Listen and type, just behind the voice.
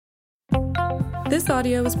This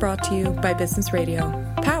audio is brought to you by Business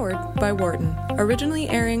Radio, powered by Wharton, originally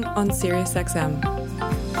airing on SiriusXM.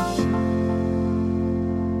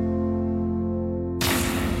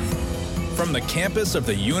 From the campus of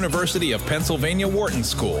the University of Pennsylvania Wharton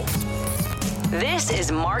School. This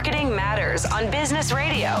is Marketing Matters on Business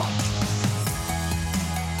Radio.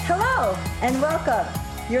 Hello and welcome.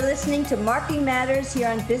 You're listening to Marketing Matters here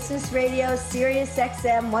on Business Radio,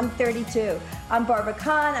 SiriusXM 132. I'm Barbara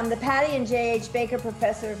Kahn. I'm the Patty and J.H. Baker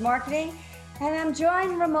Professor of Marketing, and I'm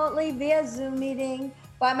joined remotely via Zoom meeting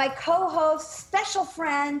by my co-host, special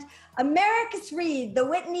friend, Americus Reed, the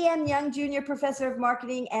Whitney M. Young Jr. Professor of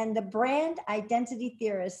Marketing and the Brand Identity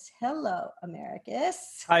Theorist. Hello,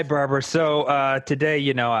 Americus. Hi, Barbara. So today,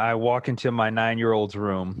 I walk into my 9-year-old's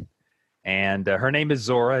room, and her name is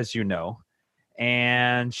Zora, as you know,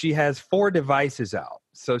 and she has 4 devices out.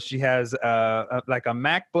 So she has a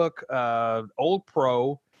MacBook Old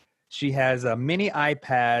Pro, she has a mini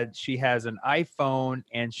iPad, she has an iPhone,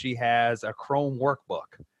 and she has a Chrome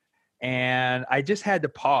workbook. And I just had to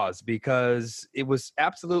pause because it was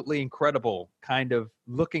absolutely incredible kind of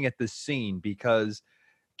looking at this scene, because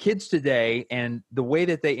kids today and the way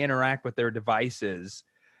that they interact with their devices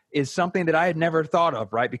is something that I had never thought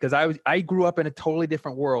of, right? Because I grew up in a totally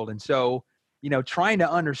different world. And so, trying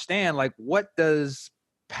to understand, like, what does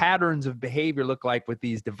patterns of behavior look like with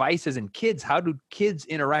these devices and kids? How do kids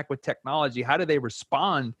interact with technology? How do they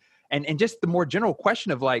respond? And just the more general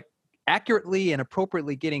question of, like, accurately and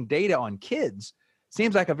appropriately getting data on kids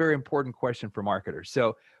seems like a very important question for marketers.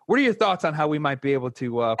 So what are your thoughts on how we might be able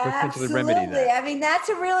to potentially remedy that? I mean, that's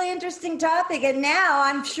a really interesting topic. And now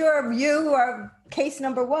I'm sure you are case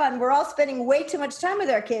number one. We're all spending way too much time with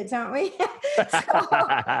our kids, aren't we?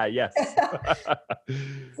 Yes.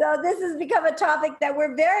 So this has become a topic that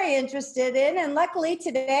we're very interested in. And luckily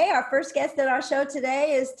today, our first guest on our show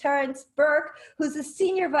today is Terence Burke, who's the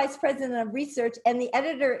Senior Vice President of Research and the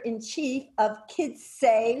Editor-in-Chief of Kids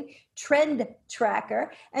Say Trend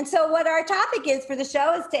Tracker. And so what our topic is for the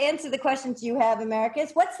show is to answer the questions you have,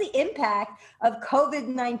 Americus. What's the impact of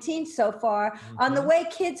COVID-19 so far on the way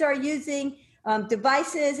kids are using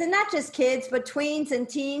devices, and not just kids, but tweens and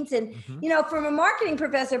teens. And, from a marketing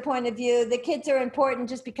professor point of view, the kids are important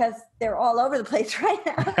just because they're all over the place right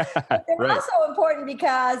now. But they're Right. also important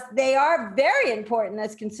because they are very important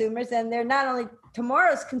as consumers, and they're not only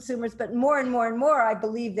tomorrow's consumers, but more and more and more, I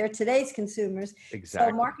believe, they're today's consumers.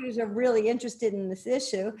 Exactly. So marketers are really interested in this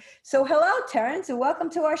issue. So hello, Terence, and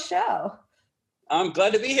welcome to our show. I'm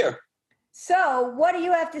glad to be here. So what do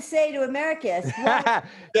you have to say to Americus?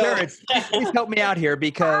 Terence, please help me out here, How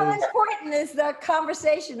because important is the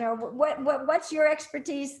conversation, or what's your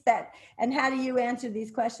expertise and how do you answer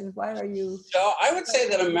these questions? Why are you? So I would say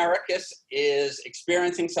that Americus is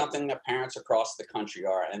experiencing something that parents across the country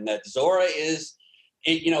are, and that Zora is,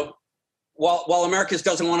 while Americus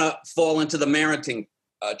doesn't want to fall into the parenting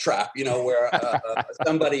trap, where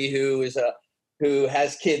somebody who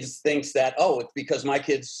has kids thinks that, it's because my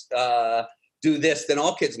kids do this, then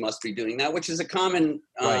all kids must be doing that, which is a common,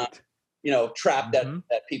 trap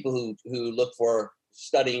that people who look for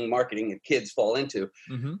studying marketing and kids fall into.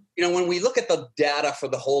 When we look at the data for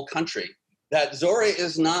the whole country, that Zora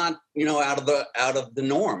is not, out of the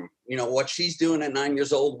norm. What she's doing at 9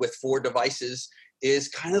 years old with 4 devices is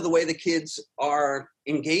kind of the way the kids are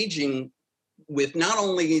engaging with not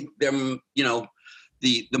only them,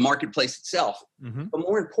 the marketplace itself, but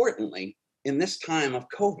more importantly, in this time of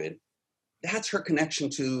COVID, that's her connection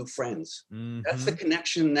to friends. That's the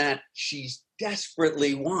connection that she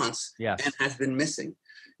desperately wants and has been missing.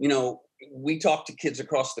 We talk to kids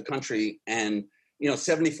across the country, and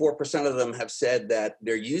 74% of them have said that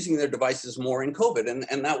they're using their devices more in COVID,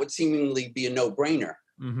 and that would seemingly be a no-brainer.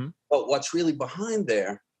 But what's really behind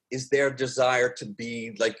there is their desire to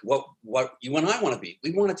be like what you and I want to be.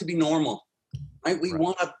 We want it to be normal. Right? We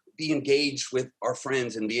want to be engaged with our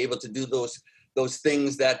friends and be able to do those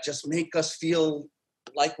things that just make us feel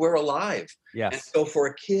like we're alive. Yes. And so for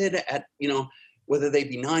a kid at, whether they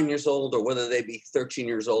be 9 years old or whether they be 13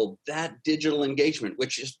 years old, that digital engagement,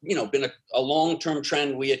 which has, been a long-term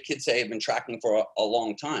trend we at Kids Say have been tracking for a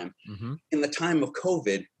long time. In the time of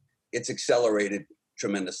COVID, it's accelerated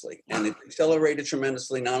tremendously. And it's accelerated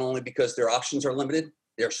tremendously not only because their options are limited,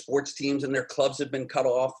 their sports teams and their clubs have been cut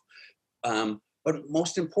off, but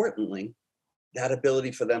most importantly, that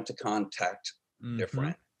ability for them to contact their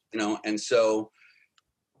friend, and so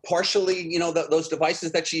partially, those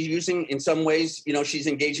devices that she's using in some ways, she's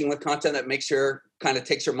engaging with content that makes her kind of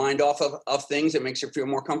takes her mind off of things and makes her feel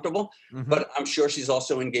more comfortable. But I'm sure she's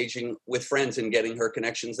also engaging with friends and getting her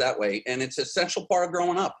connections that way. And it's an essential part of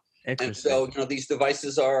growing up. And so, these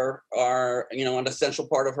devices are an essential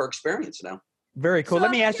part of her experience now. Very cool.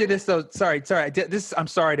 Let me ask you this, though. Sorry. I'm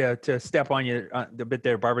sorry to step on you a bit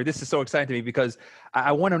there, Barbara. This is so exciting to me because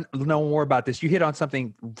I want to know more about this. You hit on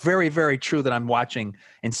something very, very true that I'm watching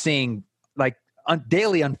and seeing like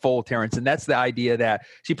daily unfold, Terence, and that's the idea that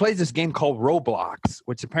she plays this game called Roblox,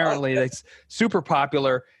 which apparently is super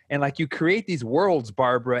popular. And like you create these worlds,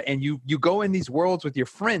 Barbara, and you go in these worlds with your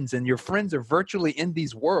friends, and your friends are virtually in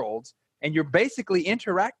these worlds. And you're basically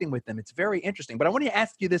interacting with them. It's very interesting. But I want to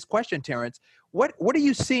ask you this question, Terence. What are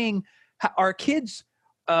you seeing? Are kids,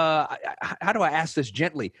 how do I ask this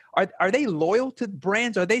gently? Are they loyal to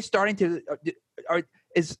brands? Are they starting to,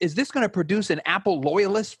 is this going to produce an Apple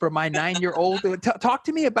loyalist for my 9-year-old? Talk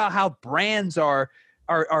to me about how brands are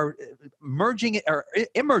merging or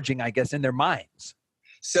emerging, I guess, in their minds.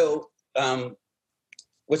 So,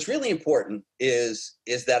 what's really important is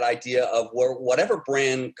that idea of where whatever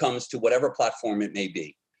brand comes to whatever platform it may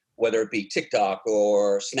be, whether it be TikTok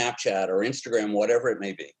or Snapchat or Instagram, whatever it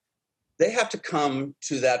may be, they have to come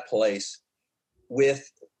to that place with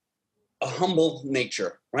a humble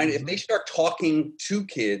nature, right? Mm-hmm. If they start talking to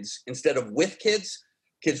kids instead of with kids,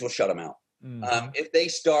 kids will shut them out. Mm-hmm. If they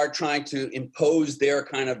start trying to impose their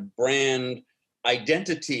kind of brand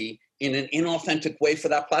identity in an inauthentic way for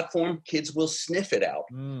that platform, kids will sniff it out.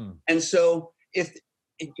 And so if,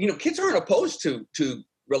 kids aren't opposed to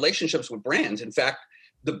relationships with brands. In fact,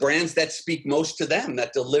 the brands that speak most to them,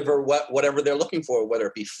 that deliver whatever they're looking for, whether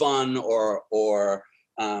it be fun or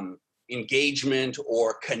engagement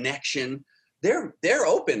or connection, they're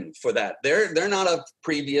open for that. They're not of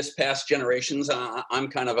past generations. I'm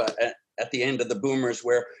kind of at the end of the boomers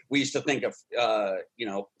where we used to think of,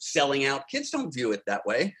 selling out. Kids don't view it that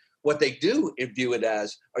way. What they do view it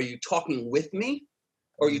as, are you talking with me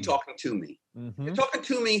or are you talking to me? Mm-hmm. You're talking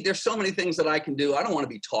to me. There's so many things that I can do. I don't want to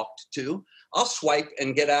be talked to. I'll swipe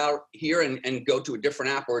and get out here and go to a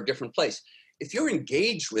different app or a different place. If you're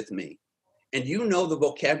engaged with me and you know the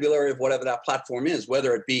vocabulary of whatever that platform is,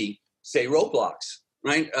 whether it be, say, Roblox,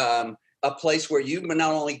 right? A place where you've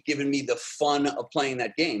not only given me the fun of playing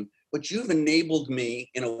that game, but you've enabled me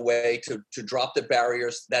in a way to drop the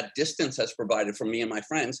barriers that distance has provided for me and my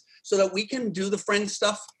friends so that we can do the friend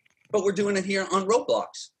stuff, but we're doing it here on Roblox.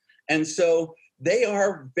 And so they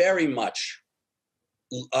are very much,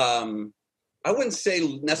 I wouldn't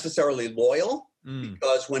say necessarily loyal,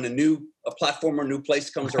 because when a platform or new place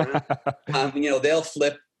comes around, they'll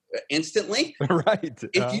flip instantly. Right.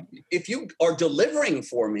 If you are delivering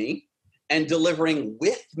for me and delivering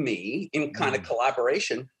with me in kind of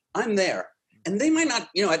collaboration, I'm there. And they might not,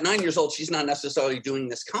 at 9 years old, she's not necessarily doing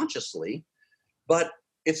this consciously, but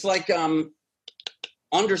it's like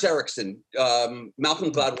Anders Ericsson,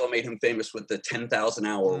 Malcolm Gladwell made him famous with the 10,000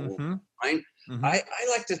 hour rule, right? Mm-hmm. I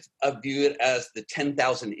like to view it as the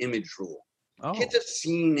 10,000 image rule. Oh. Kids have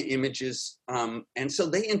seen images, and so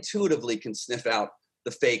they intuitively can sniff out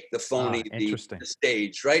the fake, the phony, the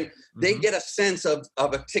stage, right? Mm-hmm. They get a sense of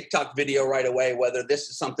a TikTok video right away, whether this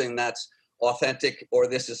is something that's authentic or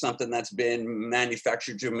this is something that's been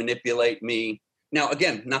manufactured to manipulate me. Now,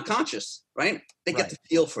 again, not conscious, right? They get the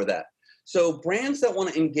feel for that. So brands that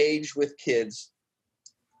want to engage with kids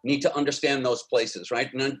need to understand those places, right?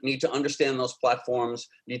 Need to understand those platforms,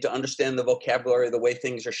 need to understand the vocabulary, the way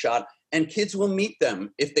things are shot, and kids will meet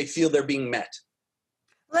them if they feel they're being met.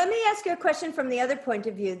 Let me ask you a question from the other point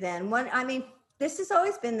of view then. This has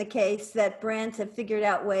always been the case that brands have figured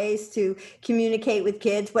out ways to communicate with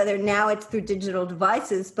kids, whether now it's through digital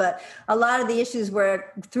devices, but a lot of the issues were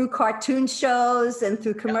through cartoon shows and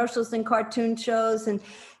through commercials and cartoon shows. And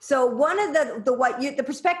so one of the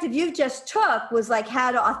perspective you just took was like how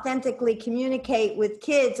to authentically communicate with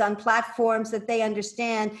kids on platforms that they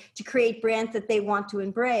understand to create brands that they want to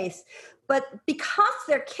embrace. But because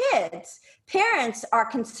they're kids, parents are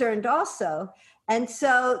concerned also. And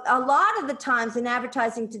so a lot of the times in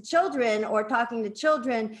advertising to children or talking to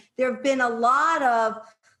children, there have been a lot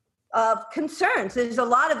of concerns. There's a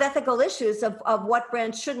lot of ethical issues of what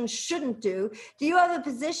brands should and shouldn't do. Do you have a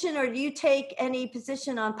position, or do you take any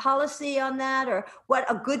position on policy on that, or what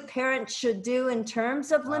a good parent should do in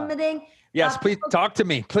terms of limiting? Yes, please talk to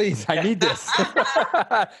me, please. I need this.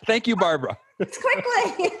 Thank you, Barbara.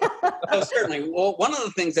 Quickly. Oh, certainly. Well, one of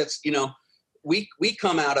the things that's, we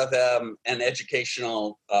come out of an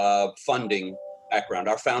educational funding background.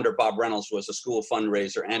 Our founder, Bob Reynolds, was a school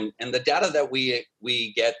fundraiser. And the data that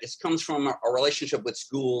we get comes from a relationship with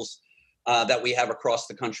schools that we have across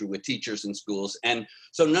the country with teachers in schools. And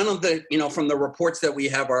so none of the, from the reports that we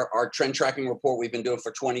have, our trend tracking report we've been doing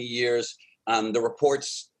for 20 years, the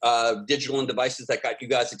reports, digital and devices that got you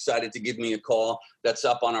guys excited to give me a call, that's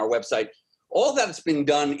up on our website. All that's been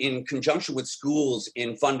done in conjunction with schools,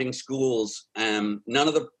 in funding schools. None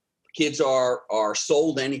of the kids are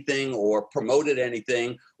sold anything or promoted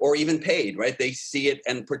anything or even paid, right? They see it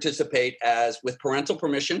and participate as with parental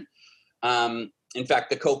permission. In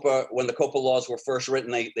fact, when the COPA laws were first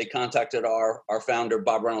written, they contacted our founder,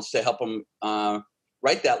 Bob Reynolds, to help them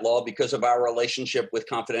write that law because of our relationship with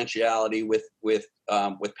confidentiality with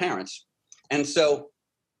parents. And so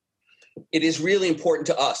it is really important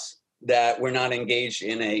to us that we're not engaged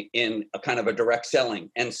in a kind of a direct selling.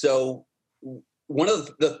 And so one of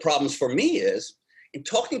the problems for me is in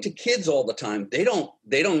talking to kids all the time, they don't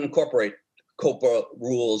incorporate COPA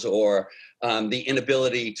rules or the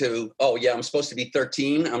inability to, oh yeah, I'm supposed to be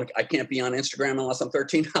 13. I can't be on Instagram unless I'm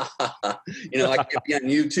 13. I can't be on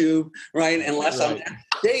YouTube, right? Unless right.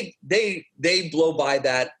 They blow by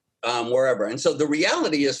that wherever. And so the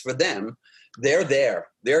reality is for them, they're there.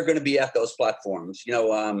 They're going to be at those platforms.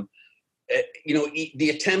 The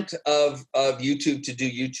attempt of YouTube to do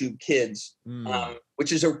YouTube Kids,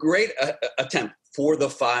 which is a great attempt for the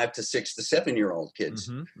 5 to 6 to 7-year-old kids.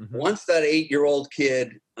 Mm-hmm, mm-hmm. Once that 8-year-old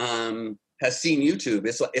kid has seen YouTube,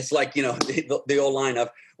 it's like the old line of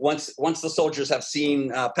once the soldiers have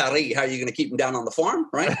seen Paris, how are you going to keep them down on the farm,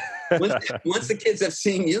 right? Once the kids have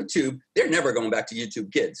seen YouTube, they're never going back to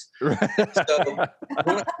YouTube Kids. So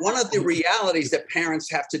one of the realities that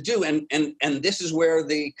parents have to do, and this is where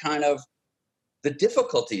the kind of the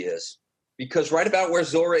difficulty is, because right about where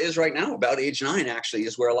Zora is right now, about age 9 actually,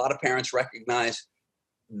 is where a lot of parents recognize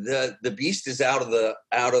the beast is out of the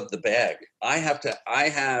bag. I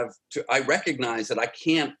recognize that I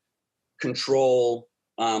can't control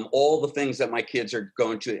all the things that my kids are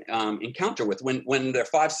going to encounter with when they're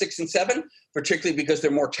 5, 6, and 7, particularly because they're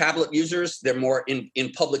more tablet users, they're more in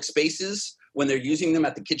public spaces. When they're using them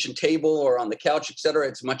at the kitchen table or on the couch, et cetera,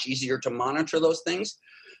 it's much easier to monitor those things.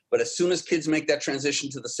 But as soon as kids make that transition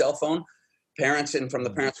to the cell phone, parents, and from the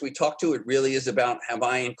parents we talk to, it really is about, have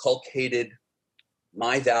I inculcated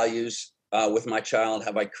my values with my child?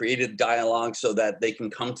 Have I created dialogue so that they can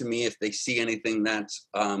come to me if they see anything that's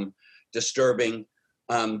disturbing?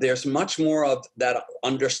 There's much more of that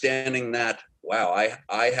understanding that, wow,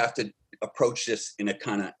 I have to approach this in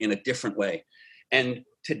a different way. And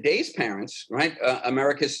today's parents, right?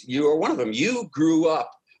 America's, you are one of them. You grew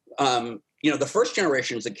up, the first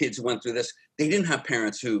generations of kids who went through this, they didn't have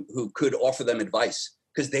parents who could offer them advice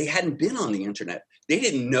because they hadn't been on the internet. They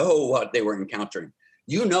didn't know what they were encountering.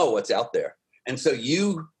 You know what's out there. And so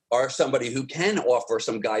you are somebody who can offer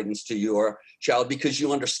some guidance to your child because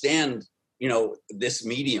you understand, this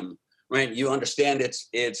medium, right? You understand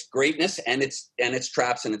its greatness and its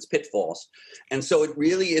traps and its pitfalls. And so it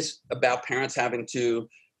really is about parents having to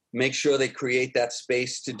make sure they create that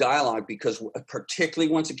space to dialogue, because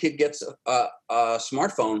particularly once a kid gets a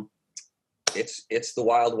smartphone, it's the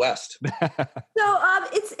Wild West. So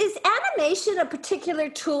is animation a particular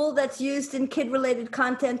tool that's used in kid-related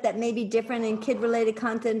content that may be different in kid-related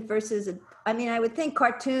content versus, I would think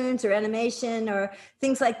cartoons or animation or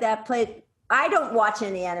things like that play. I don't watch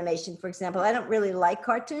any animation, for example. I don't really like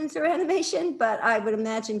cartoons or animation, but I would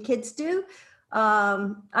imagine kids do.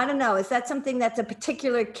 I don't know. Is that something that's a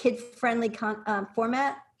particular kid-friendly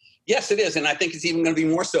format? Yes, it is. And I think it's even going to be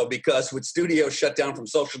more so because with studios shut down from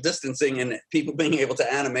social distancing and people being able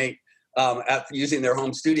to animate using their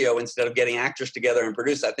home studio instead of getting actors together and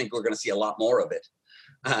produce, I think we're going to see a lot more of it.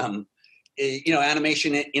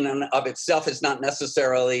 Animation in and of itself is not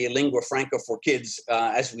necessarily lingua franca for kids,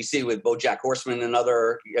 as we see with BoJack Horseman and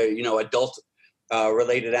other, adult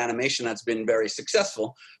related animation that's been very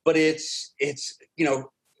successful. But it's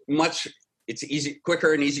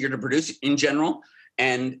quicker and easier to produce in general.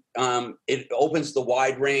 And it opens the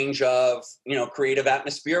wide range of, creative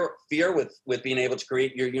atmosphere with being able to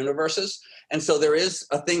create your universes. And so there is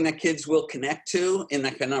a thing that kids will connect to in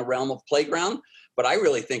that kind of realm of playground. But I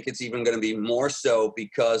really think it's even going to be more so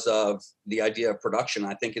because of the idea of production.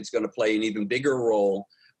 I think it's going to play an even bigger role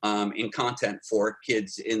in content for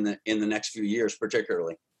kids in the next few years,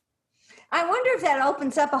 particularly. I wonder if that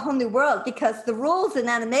opens up a whole new world, because the rules in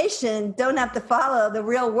animation don't have to follow the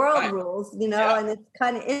real world rules, and it's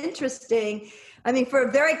kind of interesting. For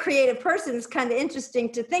a very creative person, it's kind of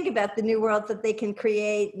interesting to think about the new worlds that they can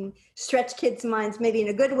create and stretch kids' minds, maybe in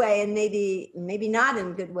a good way and maybe not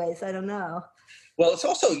in good ways. I don't know. Well, it's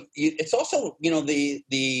also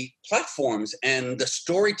the platforms and the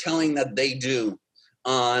storytelling that they do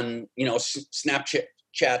on,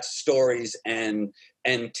 Snapchat stories and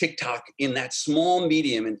TikTok in that small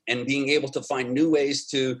medium and being able to find new ways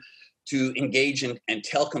to to engage and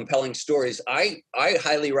tell compelling stories, I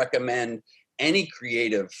highly recommend any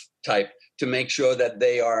creative type to make sure that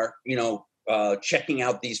they are, checking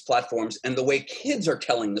out these platforms and the way kids are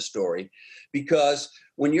telling the story. Because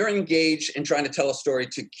when you're engaged in trying to tell a story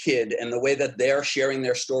to kid and the way that they're sharing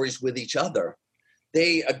their stories with each other,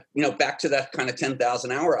 they, back to that kind of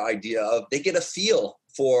 10,000 hour idea of they get a feel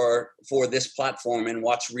for this platform and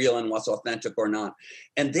what's real and what's authentic or not.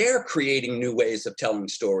 And they're creating new ways of telling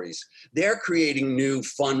stories. They're creating new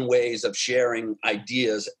fun ways of sharing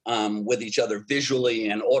ideas with each other visually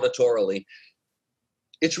and auditorily.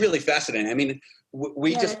 It's really fascinating. I mean,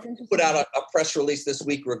 we just put out a press release this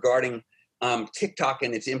week regarding TikTok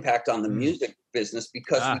and its impact on the music business,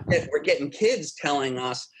 because we're getting kids telling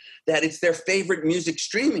us that it's their favorite music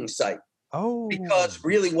streaming site. Oh, because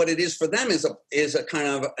really what it is for them is a kind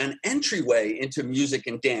of an entryway into music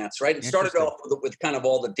and dance, right? It started off with kind of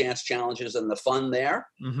all the dance challenges and the fun there,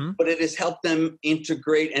 but it has helped them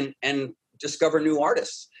integrate and discover new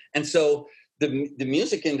artists. And so the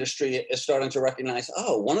music industry is starting to recognize,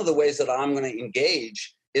 one of the ways that I'm going to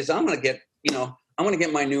engage is I'm going to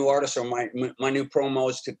get my new artists or my new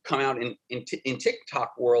promos to come out in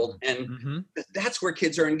TikTok world. And that's where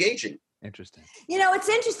kids are engaging. Interesting. It's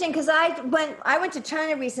interesting because I went to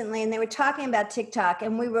China recently and they were talking about TikTok,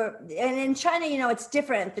 and in China, it's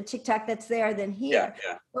different, the TikTok that's there than here.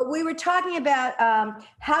 Yeah. But we were talking about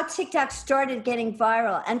how TikTok started getting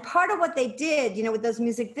viral. And part of what they did, with those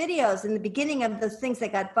music videos in the beginning of those things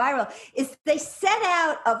that got viral, is they set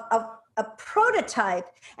out a prototype,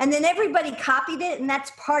 and then everybody copied it, and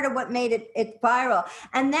that's part of what made it viral.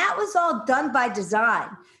 And that was all done by design.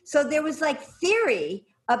 So there was like theory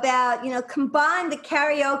about, combine the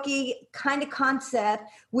karaoke kind of concept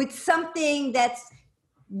with something that's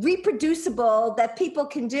reproducible that people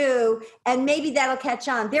can do, and maybe that'll catch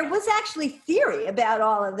on. There was actually theory about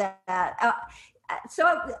all of that.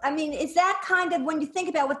 So, I mean, is that kind of, when you think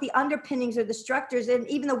about what the underpinnings or the structures and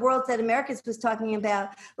even the worlds that Americans was talking about,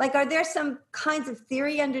 like, are there some kinds of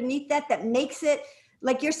theory underneath that makes it,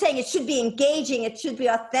 like you're saying, it should be engaging, it should be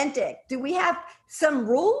authentic? Do we have some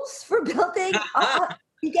rules for building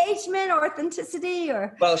engagement or authenticity?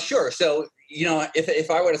 Or well, sure. So,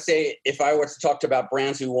 if I were to talk about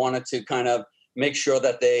brands who wanted to kind of make sure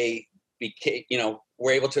that they became,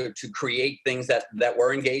 were able to create things that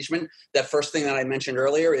were engagement, that first thing that I mentioned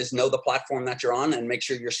earlier is know the platform that you're on and make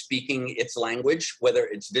sure you're speaking its language, whether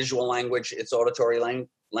it's visual language, it's auditory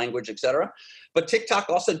language, etc. But TikTok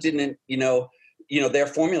also didn't, their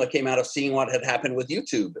formula came out of seeing what had happened with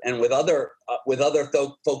YouTube and with other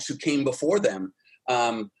folks who came before them.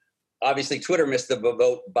 Obviously Twitter missed the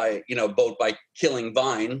boat by killing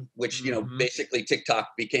Vine, which, basically TikTok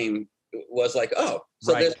was like,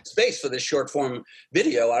 there's space for this short form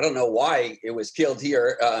video. I don't know why it was killed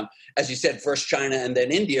here. As you said, first China and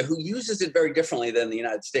then India, who uses it very differently than the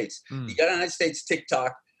United States. The United States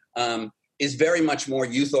TikTok is very much more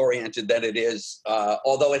youth oriented than it is,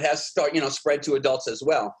 although it has spread to adults as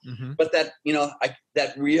well. But that,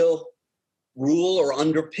 that real rule or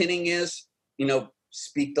underpinning is,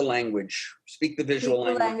 speak the language, speak the visual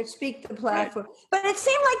language, speak the platform. Right. But it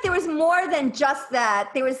seemed like there was more than just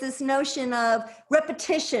that. There was this notion of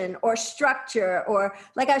repetition or structure, or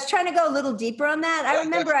like I was trying to go a little deeper on that. I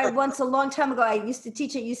remember a long time ago, I used to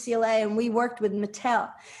teach at UCLA and we worked with Mattel.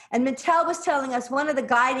 And Mattel was telling us one of the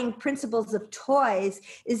guiding principles of toys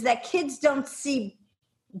is that kids don't see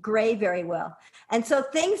gray very well. And so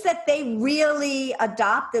things that they really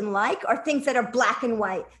adopt and like are things that are black and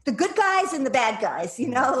white. The good guys and the bad guys,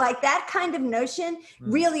 like that kind of notion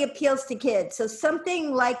really appeals to kids. So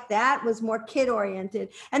something like that was more kid oriented.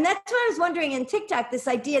 And that's why I was wondering in TikTok, this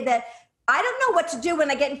idea that I don't know what to do when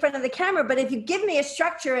I get in front of the camera, but if you give me a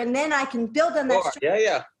structure and then I can build on that structure.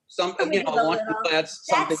 Yeah. Something, that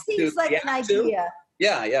seems like an idea.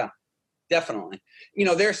 Yeah, definitely.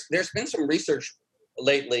 There's been some research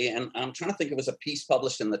lately, and I'm trying to think, it was a piece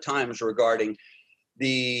published in the Times regarding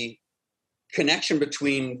the connection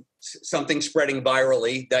between something spreading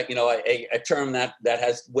virally, that a term that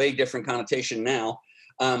has way different connotation now,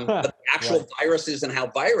 but actual viruses and how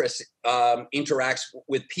virus interacts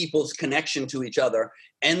with people's connection to each other,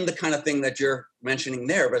 and the kind of thing that you're mentioning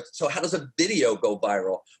there. But so how does a video go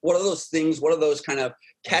viral? What are those things? What are those kind of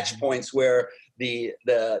catch points where the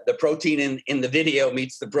protein in the video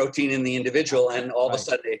meets the protein in the individual, and all of a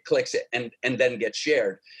sudden it clicks it and then gets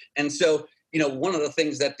shared? And so, one of the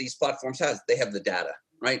things that these platforms they have the data,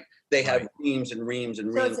 right? They have reams and reams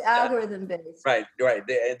and reams. So it's algorithm based. Right.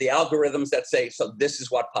 The algorithms that say, so this is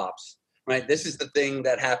what pops, right? This is the thing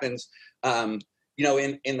that happens, in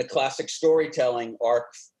the classic storytelling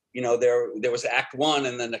arc, there was Act 1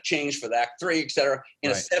 and then a change for the Act 3, et cetera.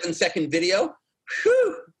 In a Right. 7-second video,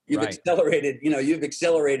 you've Right.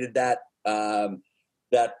 accelerated that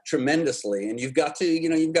that tremendously, and you've got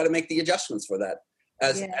to make the adjustments for that.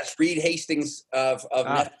 As Reed Hastings of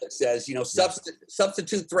Netflix says,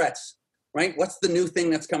 substitute threats. Right? What's the new thing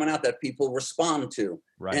that's coming out that people respond to?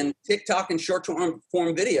 Right. And TikTok and short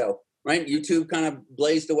form video, right? YouTube kind of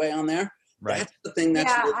blazed away on there. Right. That's the thing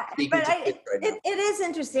that's really speaking to kids right now. It is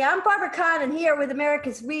interesting. I'm Barbara Kahn, and here with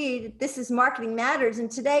America's Read, this is Marketing Matters. And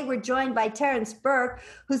today we're joined by Terence Burke,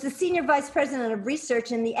 who's the Senior Vice President of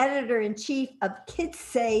Research and the Editor-in-Chief of Kids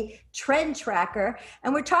Say Trend Tracker.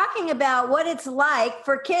 And we're talking about what it's like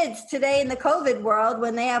for kids today in the COVID world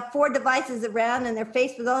when they have 4 devices around and they're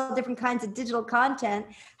faced with all different kinds of digital content.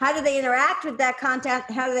 How do they interact with that content?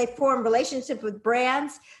 How do they form relationships with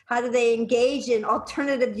brands? How do they engage in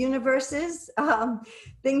alternative universes?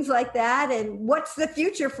 Things like that. And what's the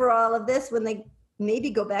future for all of this when they maybe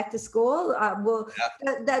go back to school?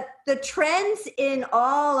 The trends in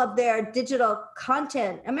all of their digital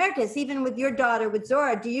content, Americas, even with your daughter, with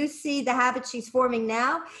Zora, do you see the habits she's forming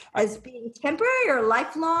now as being temporary or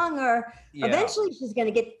lifelong, or eventually she's going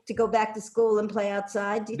to get to go back to school and play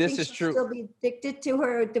outside? Do you think she'll still be addicted to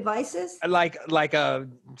her devices? Like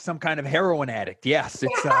some kind of heroin addict. Yes,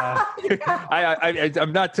 it's.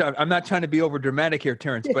 I'm not trying to be over dramatic here,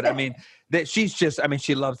 Terence, but I mean that she's just. I mean,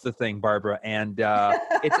 she loves the thing, Barbara, and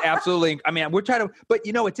it's absolutely. I mean, we're trying to, but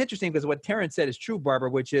it's interesting because what Terence said is true,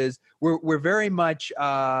 Barbara, which is we're very much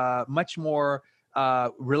much more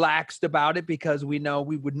relaxed about it because we know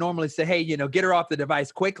we would normally say, hey, get her off the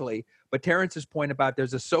device quickly. But Terence's point about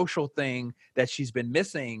there's a social thing that she's been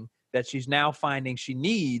missing that she's now finding she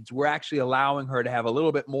needs, we're actually allowing her to have a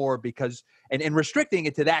little bit more because, and restricting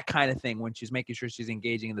it to that kind of thing when she's making sure she's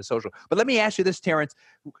engaging in the social. But let me ask you this, Terence,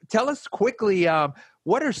 tell us quickly,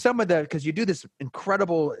 what are some of because you do this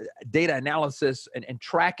incredible data analysis and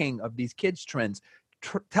tracking of these kids' trends.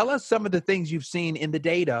 Tell us some of the things you've seen in the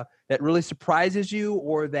data that really surprises you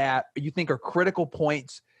or that you think are critical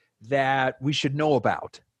points that we should know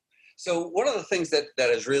about. So one of the things that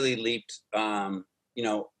has really leaped,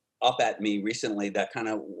 up at me recently that kind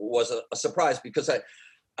of was a surprise because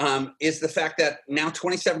is the fact that now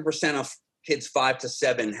 27% of kids 5 to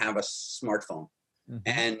 7 have a smartphone. Mm-hmm.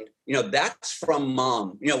 And, that's from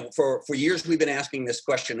mom. For years we've been asking this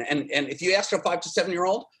question. And if you ask a 5 to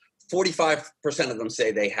 7-year-old, 45% of them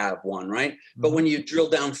say they have one, right? Mm-hmm. But when you drill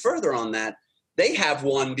down further on that, they have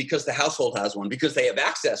one because the household has one, because they have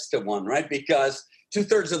access to one, right? Because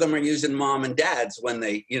 2/3 of them are using mom and dad's when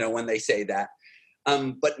they say that.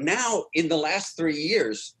 But now in the last 3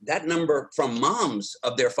 years, that number from moms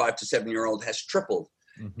of their 5 to 7-year-old has tripled.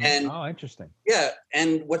 Mm-hmm. And interesting. Yeah.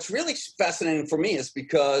 And what's really fascinating for me is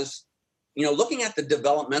because, looking at the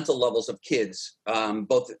developmental levels of kids,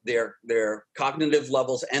 both their cognitive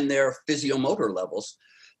levels and their physiomotor levels,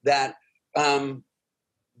 that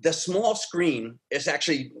the small screen is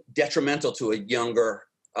actually detrimental to a younger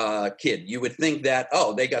kid. You would think that,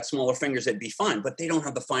 they got smaller fingers, they'd be fine, but they don't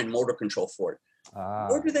have the fine motor control for it.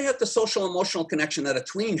 Or do they have the social emotional connection that a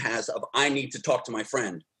tween has of, I need to talk to my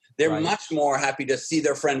friend? They're much more happy to see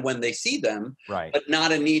their friend when they see them, but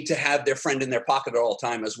not a need to have their friend in their pocket at all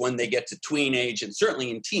time as when they get to tween age and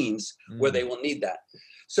certainly in teens where they will need that.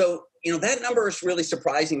 So, that number is really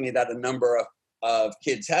surprising me that a number of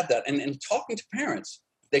kids have that. And talking to parents,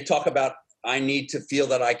 they talk about, I need to feel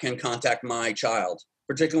that I can contact my child,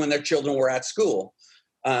 particularly when their children were at school.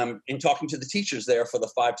 In talking to the teachers there for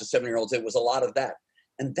the 5 to 7-year-olds, it was a lot of that.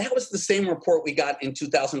 And that was the same report we got in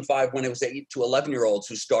 2005 when it was 8 to 11-year-olds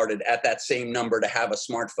who started at that same number to have a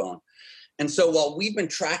smartphone. And so while we've been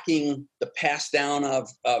tracking the pass down of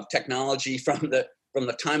technology from the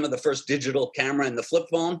time of the first digital camera and the flip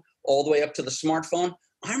phone all the way up to the smartphone,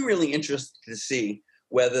 I'm really interested to see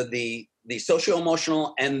whether the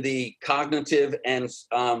socio-emotional and the cognitive and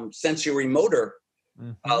sensory motor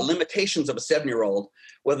limitations of a 7-year-old,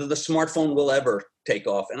 whether the smartphone will ever take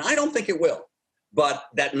off. And I don't think it will. But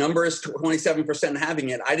that number is 27% having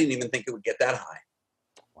it. I didn't even think it would get that high.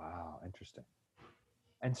 Wow, interesting.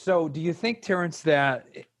 And so do you think, Terence, that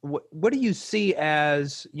what do you see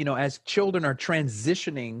as, as children are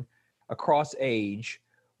transitioning across age,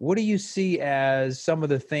 what do you see as some of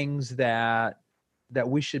the things that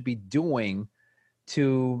we should be doing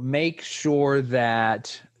to make sure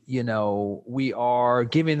that, we are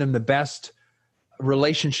giving them the best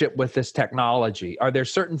relationship with this technology? Are there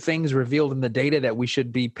certain things revealed in the data that we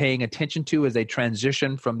should be paying attention to as they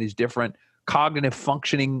transition from these different cognitive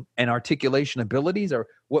functioning and articulation abilities? Or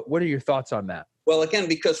what are your thoughts on that? Well, again,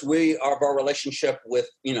 because we have our relationship with,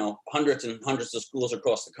 hundreds and hundreds of schools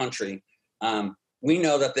across the country, we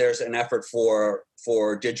know that there's an effort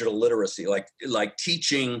for digital literacy, like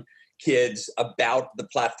teaching kids about the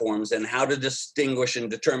platforms and how to distinguish and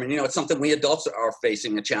determine, it's something we adults are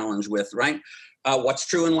facing a challenge with, right? What's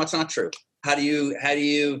true and what's not true. How do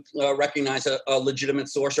you recognize a legitimate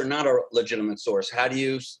source or not a legitimate source? How do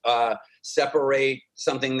you separate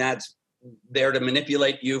something that's there to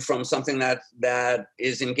manipulate you from something that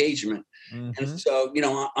is engagement? Mm-hmm. And so,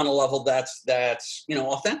 on a level that's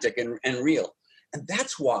authentic and real. And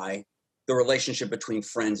that's why the relationship between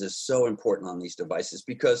friends is so important on these devices,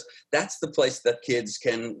 because that's the place that kids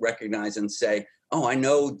can recognize and say, oh, I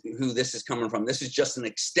know who this is coming from. This is just an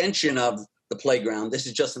extension of the playground. This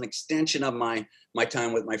is just an extension of my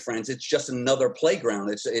time with my friends. It's just another playground.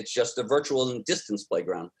 It's just a virtual and distance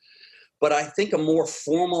playground. But I think a more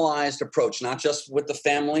formalized approach, not just with the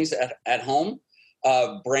families at home,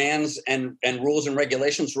 brands and rules and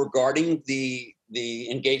regulations regarding the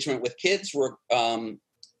engagement with kids were,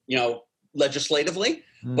 legislatively.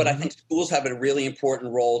 Mm-hmm. But I think schools have a really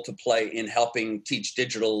important role to play in helping teach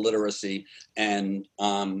digital literacy and,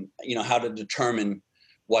 how to determine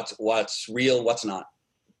what's real, what's not.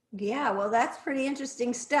 Yeah, well, that's pretty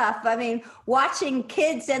interesting stuff. I mean, watching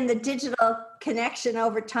kids and the digital connection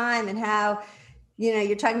over time and how,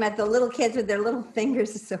 you're talking about the little kids with their little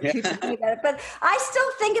fingers is so cute to think about it. But I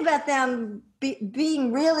still think about them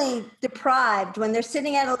being really deprived when they're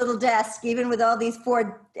sitting at a little desk, even with all these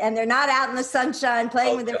and they're not out in the sunshine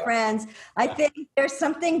playing with their friends. I think there's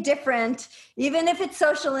something different, even if it's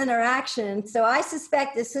social interaction. So I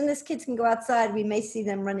suspect as soon as kids can go outside, we may see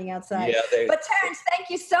them running outside. But Terence, thank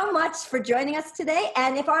you so much for joining us today.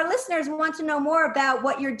 And if our listeners want to know more about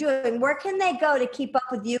what you're doing, where can they go to keep up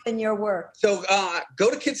with you and your work? So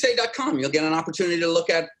go to kidsay.com. You'll get an opportunity to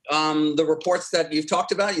look at the reports that you've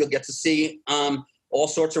talked about. You'll get to see all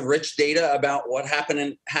sorts of rich data about what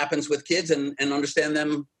happens with kids and understand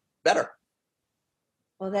them better.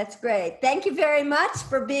 Well, that's great. Thank you very much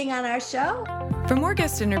for being on our show. For more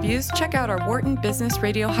guest interviews, check out our Wharton Business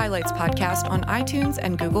Radio Highlights podcast on iTunes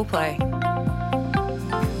and Google Play.